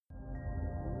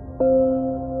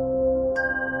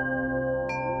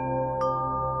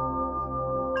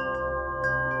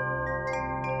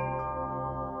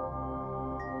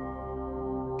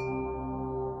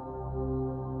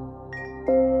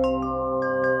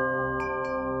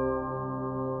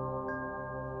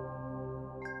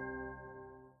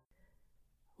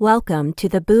Welcome to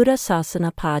the Buddha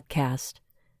Sasana podcast.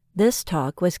 This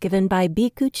talk was given by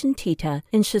Bhikkhu Chintita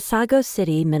in Chisago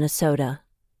City, Minnesota.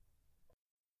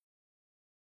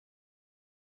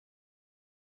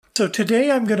 So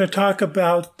today I'm going to talk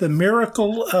about the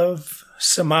miracle of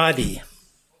Samādhi.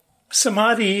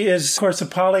 Samādhi is, of course, a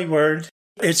Pali word.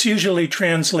 It's usually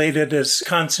translated as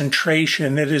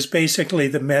concentration. It is basically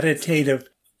the meditative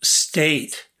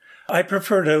state. I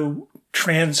prefer to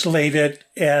translate it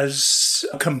as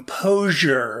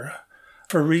composure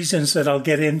for reasons that I'll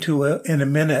get into in a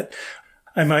minute.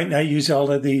 I might not use all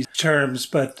of these terms,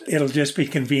 but it'll just be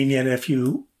convenient if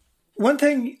you... One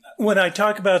thing, when I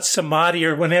talk about Samādhi,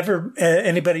 or whenever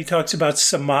anybody talks about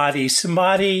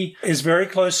Samādhi is very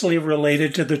closely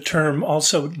related to the term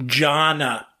also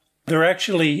jhana. They're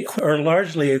actually, or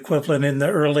largely equivalent in the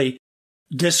early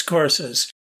discourses.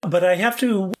 But I have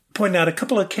to point out a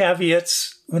couple of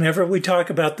caveats whenever we talk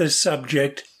about this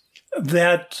subject,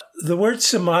 that the word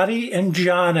Samādhi and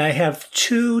jhana have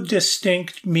two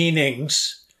distinct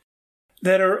meanings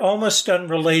that are almost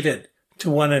unrelated to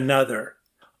one another.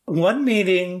 One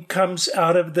meaning comes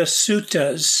out of the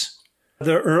suttas,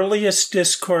 the earliest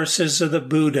discourses of the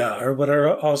Buddha, or what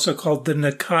are also called the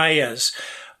Nikayas,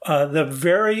 the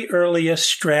very earliest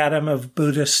stratum of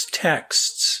Buddhist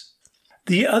texts.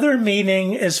 The other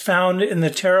meaning is found in the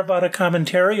Theravada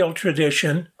commentarial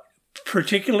tradition,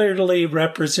 particularly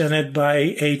represented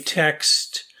by a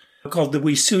text called the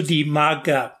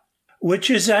Visuddhimagga,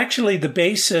 which is actually the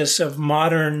basis of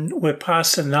modern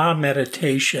Vipassana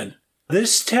meditation.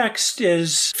 This text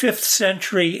is 5th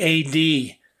century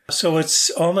A.D., so it's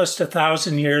almost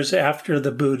 1,000 years after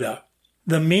the Buddha.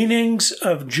 The meanings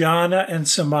of jhana and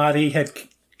Samādhi had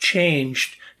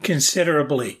changed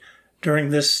considerably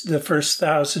during the first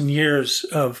 1,000 years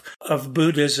of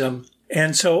Buddhism.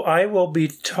 And so I will be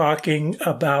talking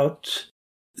about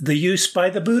the use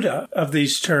by the Buddha of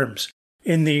these terms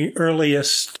in the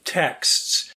earliest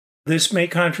texts. This may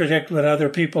contradict what other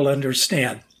people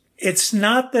understand. It's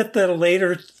not that the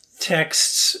later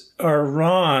texts are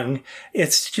wrong,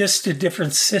 it's just a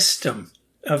different system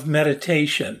of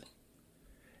meditation.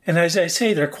 And as I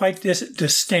say, they're quite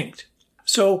distinct.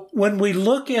 So when we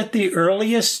look at the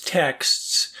earliest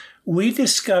texts, we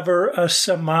discover a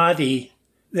Samādhi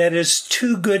that is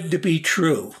too good to be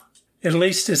true. At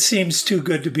least it seems too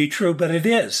good to be true, but it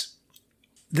is.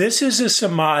 This is a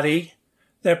Samādhi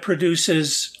that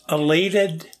produces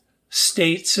elated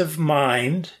states of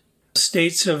mind,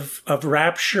 states of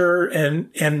rapture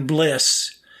and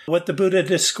bliss, what the Buddha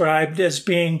described as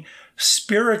being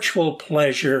spiritual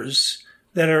pleasures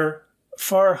that are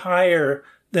far higher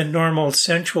than normal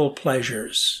sensual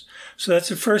pleasures. So that's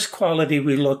the first quality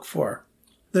we look for.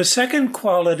 The second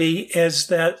quality is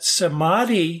that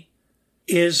Samādhi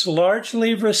is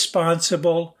largely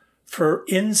responsible for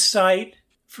insight,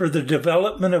 for the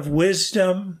development of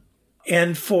wisdom,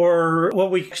 and for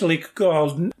what we actually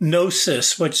call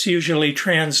gnosis, what's usually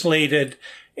translated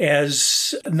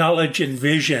as knowledge and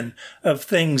vision of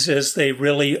things as they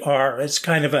really are. It's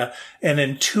kind of an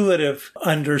intuitive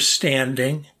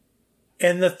understanding.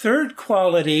 And the third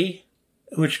quality,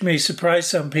 which may surprise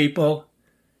some people,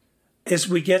 is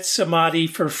we get Samādhi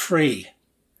for free.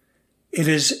 It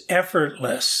is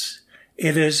effortless.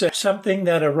 It is something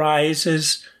that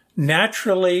arises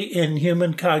naturally in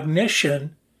human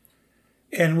cognition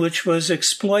and which was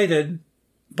exploited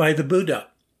by the Buddha.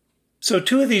 So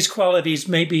two of these qualities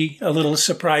may be a little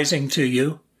surprising to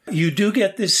you. You do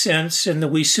get this sense in the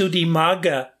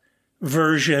Visuddhimagga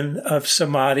version of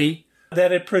Samādhi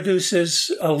that it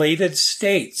produces elated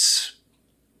states.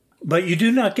 But you do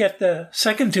not get the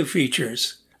second two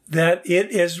features, that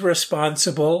it is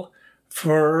responsible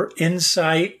for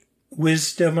insight,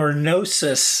 wisdom, or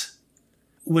gnosis,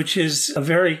 which is a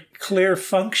very clear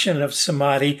function of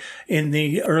Samādhi in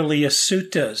the earliest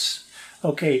suttas.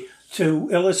 Okay, to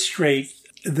illustrate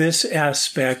this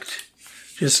aspect,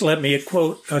 just let me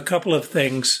quote a couple of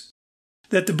things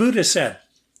that the Buddha said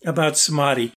about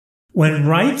Samādhi. When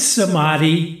right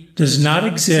Samādhi does not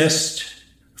exist,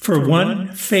 for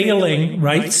one failing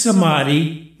right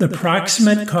Samādhi, the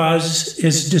proximate cause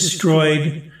is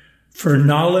destroyed for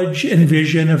knowledge and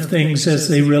vision of things as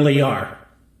they really are.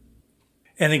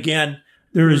 And again,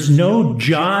 there is no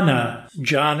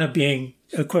jhana being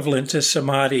equivalent to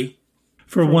Samādhi,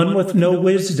 for one with no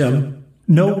wisdom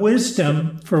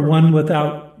for one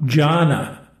without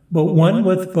jhana, but one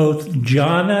with both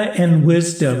jhana and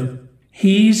wisdom,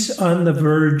 he's on the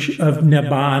verge of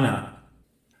nibbana.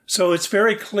 So it's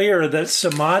very clear that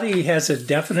Samādhi has a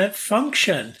definite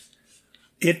function.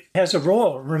 It has a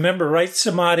role. Remember, right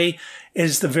Samādhi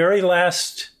is the very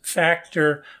last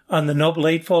factor on the Noble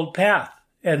Eightfold Path.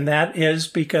 And that is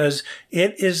because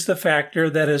it is the factor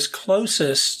that is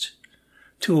closest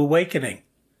to awakening.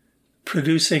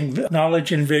 Producing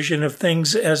knowledge and vision of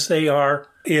things as they are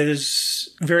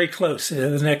is very close.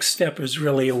 The next step is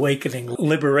really awakening,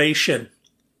 liberation.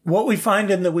 What we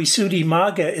find in the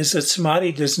Visuddhimagga is that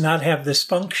samadhi does not have this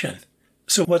function.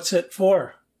 So what's it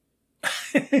for?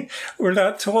 We're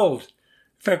not told. In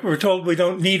fact, we're told we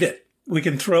don't need it. We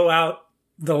can throw out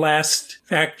the last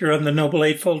factor on the Noble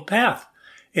Eightfold Path.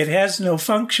 It has no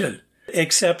function,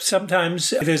 except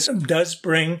sometimes it does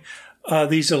bring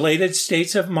these elated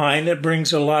states of mind. It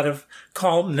brings a lot of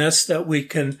calmness that we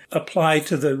can apply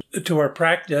to our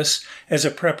practice as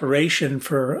a preparation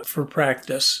for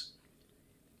practice.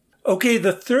 Okay,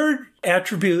 the third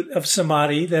attribute of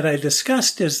samadhi that I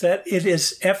discussed is that it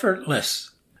is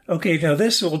effortless. Okay, now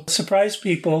this will surprise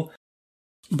people,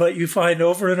 but you find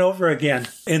over and over again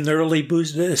in the early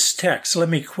Buddhist texts. Let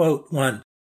me quote one.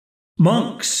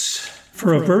 Monks,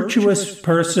 for a virtuous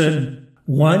person,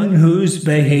 one whose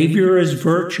behavior is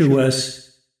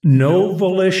virtuous, no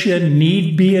volition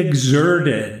need be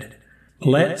exerted.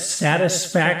 Let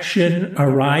satisfaction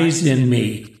arise in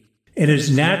me. It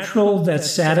is natural that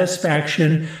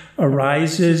satisfaction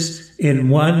arises in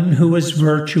one who is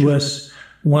virtuous,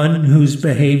 one whose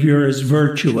behavior is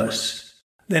virtuous.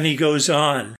 Then he goes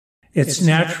on. It's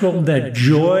natural that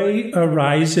joy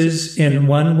arises in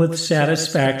one with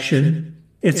satisfaction.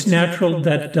 It's natural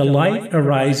that delight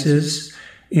arises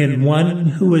in one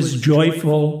who is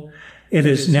joyful. It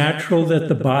is natural that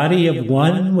the body of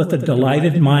one with a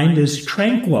delighted mind is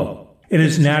tranquil. It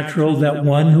is natural that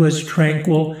one who is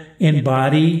tranquil in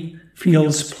body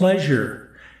feels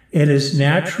pleasure. It is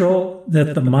natural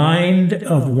that the mind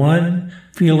of one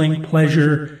feeling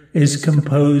pleasure is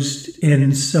composed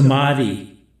in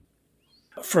samadhi.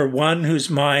 For one whose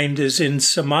mind is in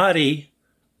samadhi,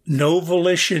 no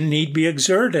volition need be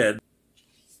exerted.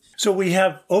 So we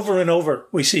have over and over,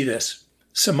 we see this.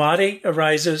 Samadhi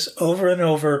arises over and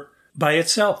over by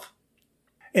itself.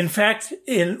 In fact,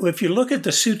 if you look at the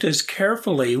suttas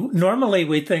carefully, normally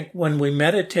we think when we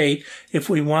meditate, if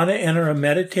we want to enter a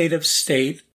meditative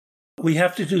state, we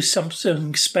have to do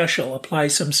something special, apply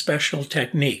some special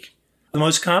technique. The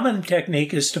most common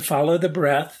technique is to follow the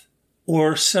breath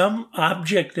or some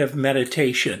object of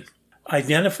meditation.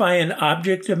 Identify an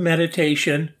object of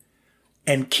meditation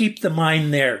and keep the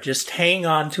mind there. Just hang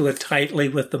on to it tightly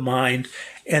with the mind,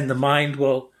 and the mind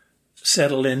will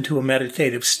settle into a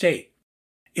meditative state.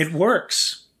 It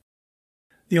works.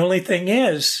 The only thing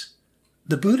is,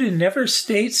 the Buddha never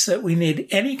states that we need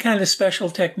any kind of special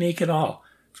technique at all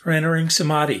for entering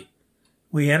samadhi.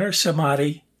 We enter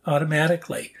samadhi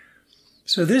automatically.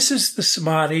 So this is the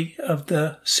samadhi of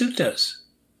the suttas.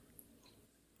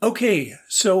 Okay,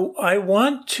 so I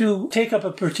want to take up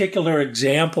a particular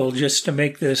example just to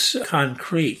make this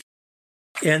concrete.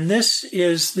 And this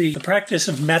is the practice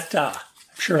of metta.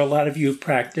 I'm sure a lot of you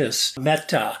practice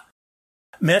metta.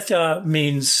 Metta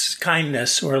means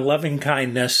kindness or loving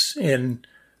kindness in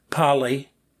Pali.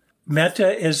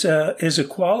 Metta is a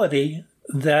quality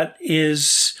that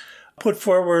is put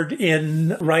forward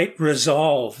in right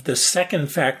resolve, the second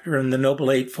factor in the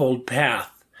Noble Eightfold Path,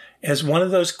 as one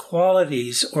of those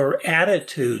qualities or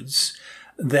attitudes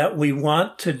that we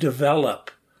want to develop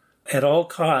at all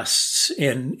costs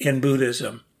in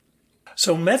Buddhism.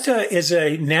 So metta is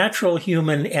a natural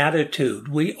human attitude.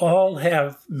 We all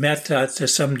have metta to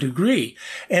some degree,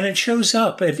 and it shows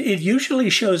up. It usually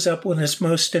shows up when it's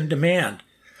most in demand.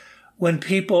 When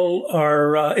people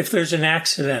are, if there's an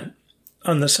accident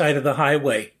on the side of the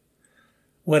highway,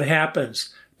 what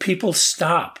happens? People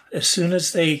stop. As soon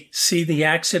as they see the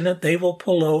accident, they will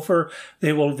pull over.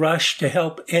 They will rush to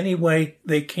help any way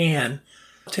they can,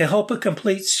 to help a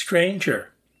complete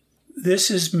stranger. This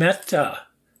is metta.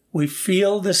 We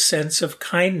feel the sense of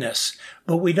kindness,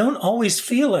 but we don't always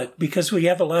feel it because we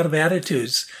have a lot of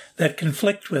attitudes that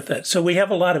conflict with it. So we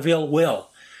have a lot of ill will.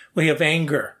 We have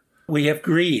anger. We have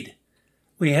greed.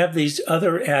 We have these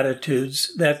other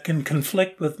attitudes that can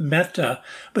conflict with metta,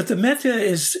 but the metta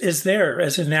is there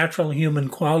as a natural human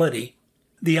quality.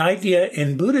 The idea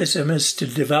in Buddhism is to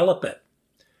develop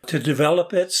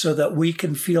it so that we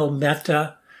can feel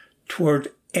metta toward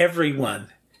everyone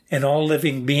and all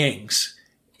living beings.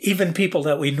 Even people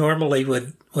that we normally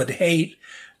would hate,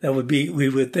 that we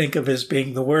would think of as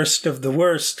being the worst of the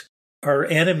worst, our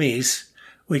enemies,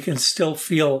 we can still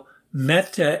feel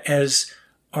metta as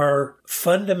our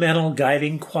fundamental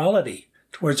guiding quality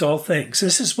towards all things.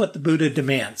 This is what the Buddha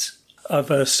demands of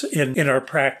us in our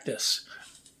practice.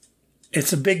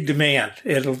 It's a big demand.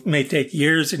 It may take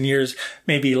years and years,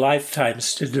 maybe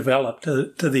lifetimes to develop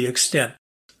to the extent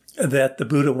that the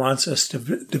Buddha wants us to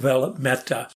develop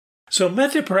metta. So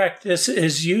metta practice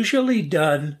is usually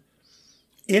done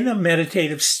in a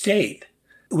meditative state.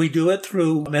 We do it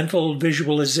through mental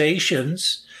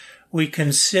visualizations. We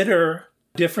consider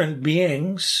different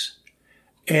beings,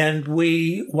 and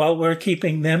while we're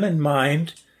keeping them in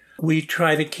mind, we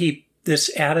try to keep this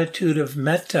attitude of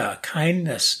metta,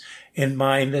 kindness, in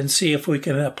mind and see if we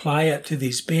can apply it to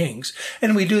these beings.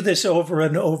 And we do this over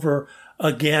and over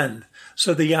again.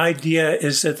 So the idea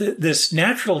is that this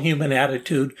natural human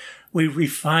attitude, we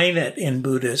refine it in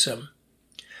Buddhism.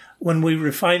 When we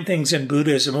refine things in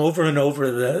Buddhism, over and over,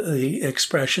 the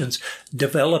expressions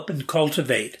develop and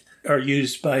cultivate are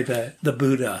used by the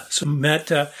Buddha. So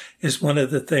metta is one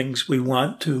of the things we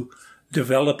want to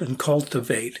develop and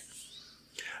cultivate.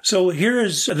 So here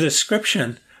is a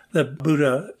description the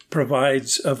Buddha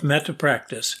provides of metta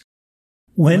practice.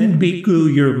 When,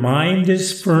 bhikkhu, your mind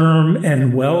is firm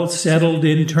and well settled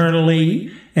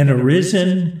internally, and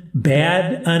arisen,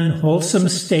 bad, unwholesome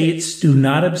states do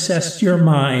not obsess your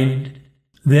mind,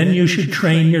 then you should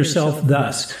train yourself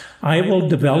thus. I will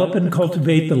develop and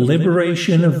cultivate the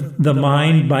liberation of the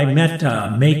mind by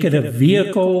metta, make it a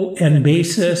vehicle and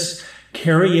basis,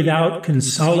 carry it out,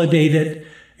 consolidate it,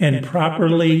 and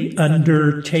properly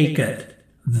undertake it.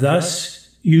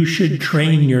 Thus you should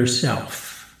train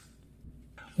yourself.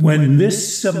 When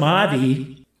this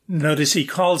samadhi, notice he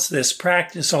calls this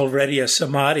practice already a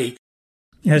samadhi,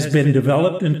 has been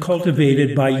developed and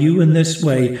cultivated by you in this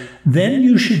way, then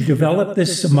you should develop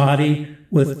this samadhi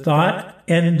with thought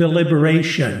and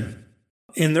deliberation.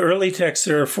 In the early text,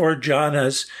 there are 4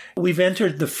 jhanas. We've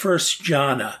entered the first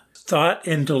jhana. Thought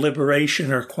and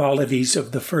deliberation are qualities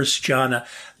of the first jhana.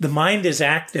 The mind is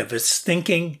active. It's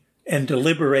thinking and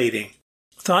deliberating.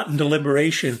 Thought and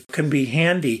deliberation can be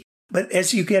handy, but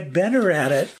as you get better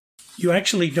at it, you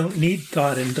actually don't need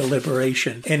thought and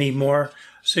deliberation anymore,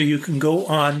 so you can go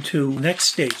on to next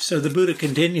stage. So the Buddha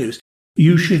continues,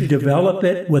 you should develop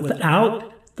it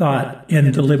without thought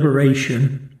and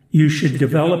deliberation. You should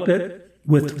develop it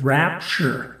with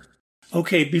rapture.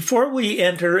 Okay, before we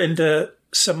enter into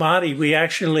samadhi, we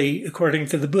actually, according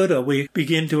to the Buddha, we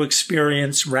begin to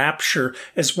experience rapture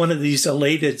as one of these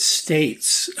elated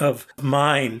states of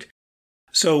mind.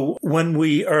 So when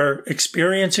we are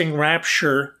experiencing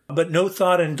rapture, but no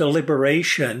thought and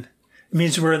deliberation, it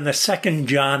means we're in the second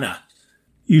jhana.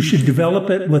 You should develop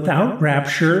it without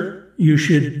rapture. You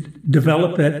should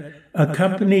develop it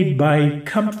accompanied by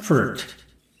comfort.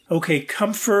 Okay,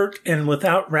 comfort and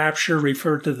without rapture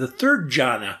refer to the third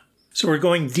jhana. So we're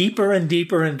going deeper and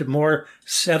deeper into more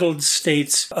settled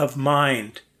states of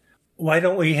mind. Why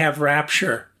don't we have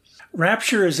rapture?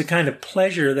 Rapture is a kind of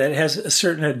pleasure that has a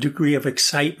certain degree of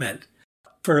excitement.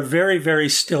 For a very, very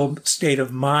still state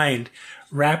of mind,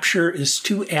 rapture is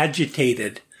too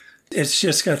agitated. It's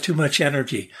just got too much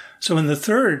energy. So in the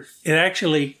third, it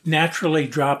actually naturally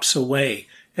drops away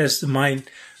as the mind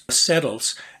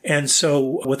settles. And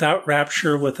so without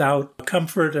rapture, without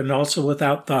comfort, and also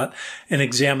without thought and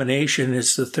examination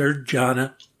is the third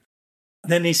jhana.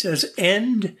 Then he says,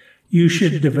 and you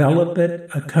should develop it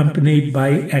accompanied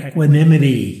by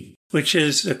equanimity, which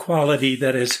is a quality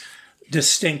that is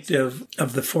distinctive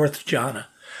of the fourth jhana.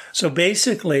 So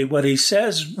basically what he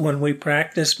says, when we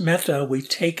practice metta, we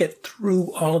take it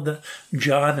through all of the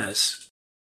jhanas.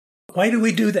 Why do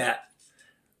we do that?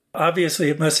 Obviously,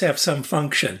 it must have some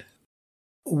function.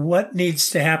 What needs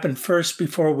to happen first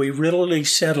before we really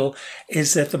settle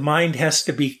is that the mind has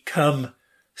to become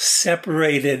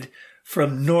separated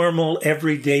from normal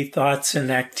everyday thoughts and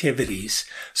activities.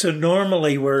 So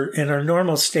normally in our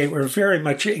normal state, we're very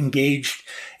much engaged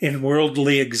in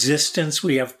worldly existence.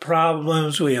 We have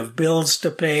problems, we have bills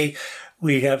to pay,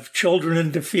 we have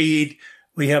children to feed,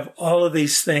 we have all of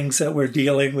these things that we're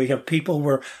dealing. We have people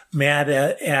we're mad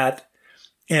at.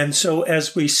 And so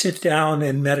as we sit down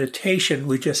in meditation,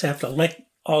 we just have to let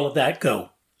all of that go.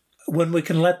 When we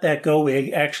can let that go,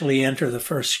 we actually enter the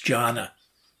first jhana,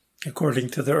 according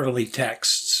to the early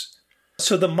texts.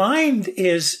 So the mind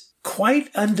is quite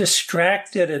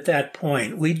undistracted at that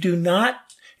point.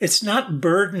 It's not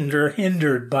burdened or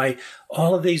hindered by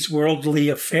all of these worldly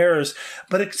affairs,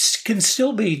 but it can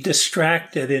still be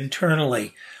distracted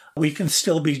internally. We can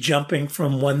still be jumping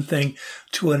from one thing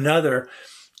to another.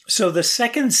 So the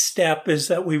second step is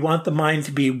that we want the mind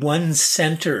to be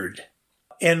one-centered.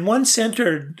 And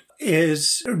one-centered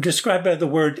is described by the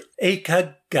word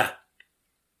ekagga.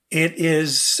 It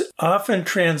is often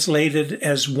translated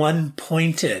as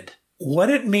one-pointed. What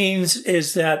it means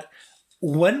is that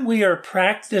when we are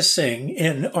practicing,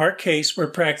 in our case,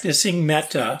 we're practicing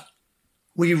metta,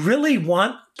 we really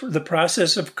want the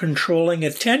process of controlling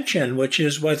attention, which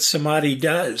is what Samadhi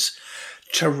does,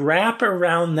 to wrap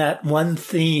around that one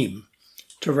theme,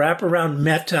 to wrap around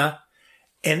metta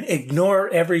and ignore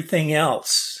everything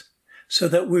else, so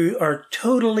that we are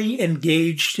totally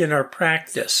engaged in our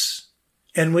practice.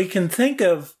 And we can think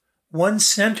of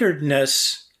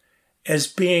one-centeredness as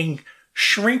being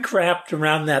shrink-wrapped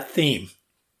around that theme.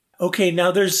 Okay,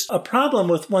 now there's a problem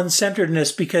with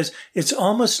one-centeredness because it's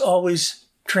almost always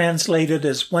translated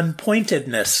as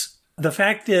one-pointedness. The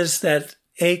fact is that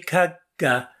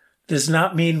ekagga does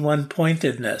not mean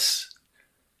one-pointedness.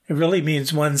 It really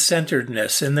means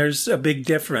one-centeredness, and there's a big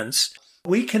difference.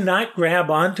 We cannot grab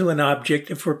onto an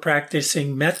object if we're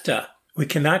practicing metta. We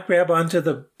cannot grab onto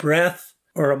the breath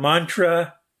or a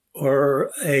mantra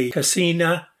or a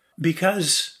kasina,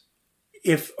 because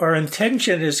if our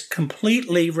intention is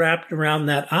completely wrapped around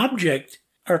that object,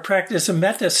 our practice of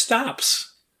metta stops.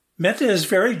 Metta is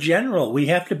very general. We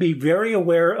have to be very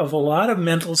aware of a lot of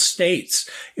mental states.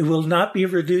 It will not be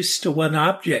reduced to one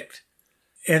object.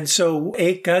 And so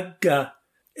ekagga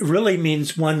really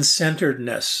means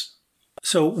one-centeredness.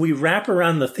 So we wrap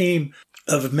around the theme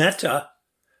of metta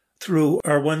through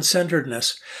our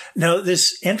one-centeredness. Now,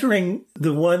 this entering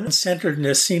the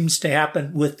one-centeredness seems to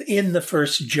happen within the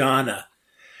first jhana,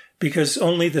 because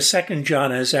only the second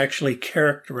jhana is actually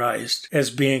characterized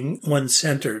as being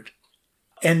one-centered.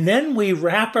 And then we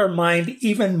wrap our mind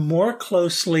even more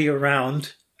closely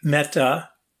around metta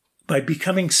by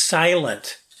becoming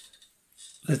silent.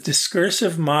 The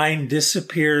discursive mind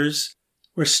disappears.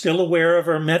 We're still aware of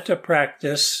our metta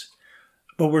practice,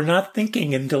 but we're not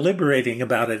thinking and deliberating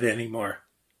about it anymore.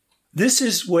 This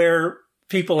is where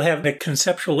people have a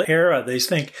conceptual error. They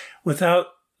think, without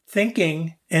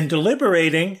thinking and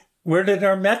deliberating, where did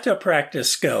our metta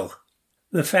practice go?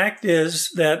 The fact is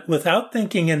that without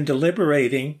thinking and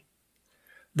deliberating,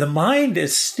 the mind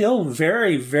is still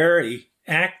very, very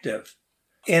active.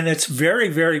 And it's very,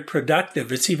 very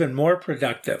productive. It's even more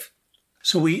productive.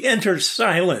 So we enter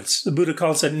silence. The Buddha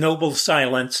calls it noble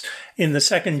silence. In the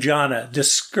second jhana,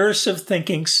 discursive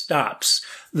thinking stops.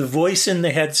 The voice in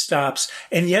the head stops.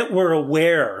 And yet we're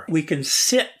aware. We can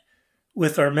sit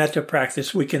with our metta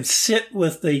practice. We can sit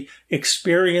with the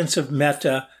experience of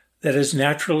metta that is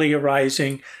naturally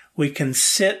arising. We can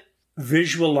sit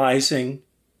visualizing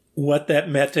what that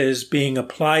metta is being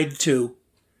applied to.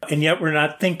 And yet we're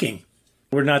not thinking.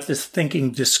 We're not just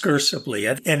thinking discursively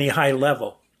at any high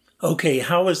level. Okay,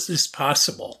 how is this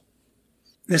possible?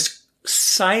 This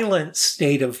silent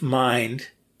state of mind,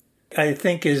 I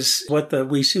think, is what the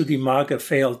Visuddhimagga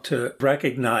failed to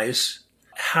recognize.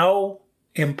 How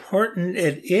important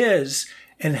it is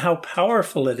and how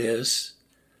powerful it is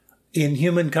in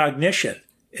human cognition.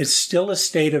 It's still a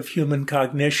state of human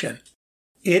cognition.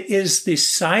 It is the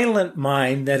silent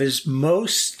mind that is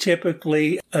most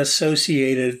typically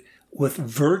associated with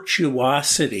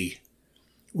virtuosity,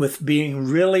 with being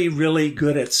really, really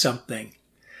good at something.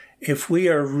 If we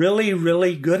are really,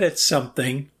 really good at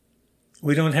something,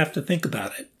 we don't have to think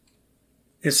about it.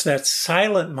 It's that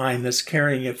silent mind that's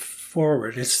carrying it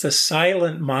forward. It's the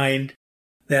silent mind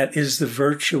that is the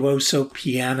virtuoso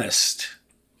pianist.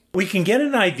 We can get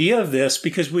an idea of this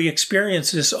because we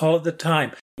experience this all the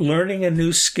time. Learning a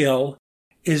new skill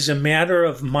is a matter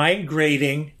of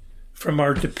migrating from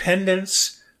our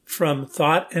dependence from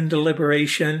thought and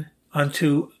deliberation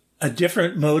onto a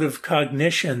different mode of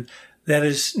cognition that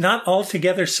is not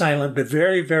altogether silent, but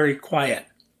very, very quiet.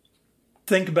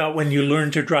 Think about when you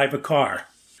learn to drive a car.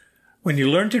 When you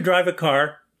learn to drive a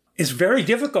car, it's very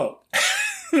difficult.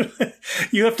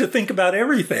 You have to think about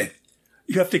everything.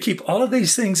 You have to keep all of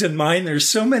these things in mind. There's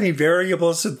so many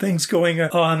variables and things going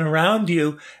on around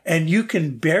you, and you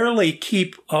can barely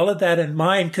keep all of that in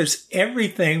mind because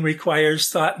everything requires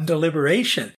thought and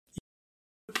deliberation.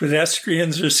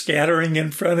 Pedestrians are scattering in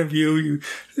front of you.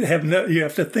 You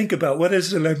have to think about, what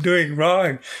is it I'm doing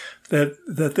wrong that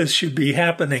this should be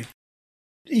happening.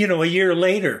 You know, a year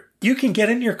later, you can get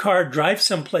in your car, drive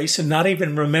someplace, and not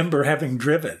even remember having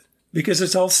driven because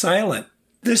it's all silent.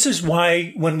 This is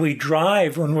why when we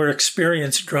drive, when we're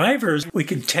experienced drivers, we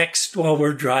can text while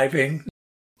we're driving.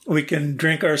 We can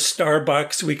drink our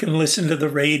Starbucks. We can listen to the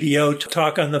radio,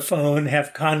 talk on the phone,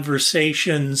 have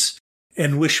conversations,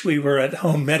 and wish we were at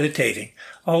home meditating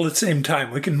all at the same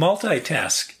time. We can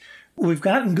multitask. We've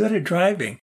gotten good at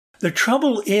driving. The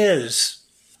trouble is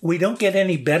we don't get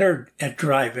any better at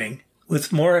driving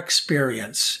with more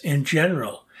experience in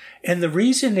general. And the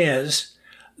reason is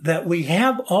that we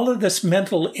have all of this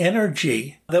mental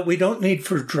energy that we don't need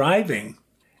for driving.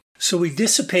 So we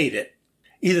dissipate it,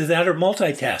 either that or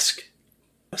multitask.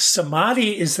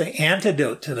 Samadhi is the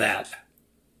antidote to that.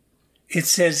 It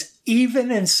says,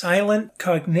 even in silent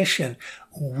cognition,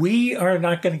 we are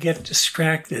not going to get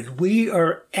distracted. We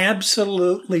are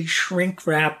absolutely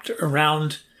shrink-wrapped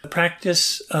around the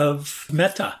practice of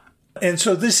metta. And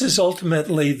so this is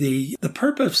ultimately the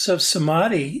purpose of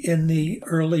samadhi in the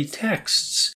early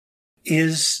texts,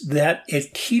 is that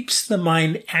it keeps the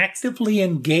mind actively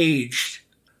engaged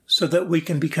so that we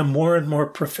can become more and more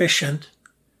proficient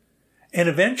and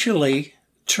eventually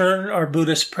turn our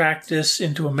Buddhist practice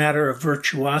into a matter of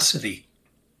virtuosity.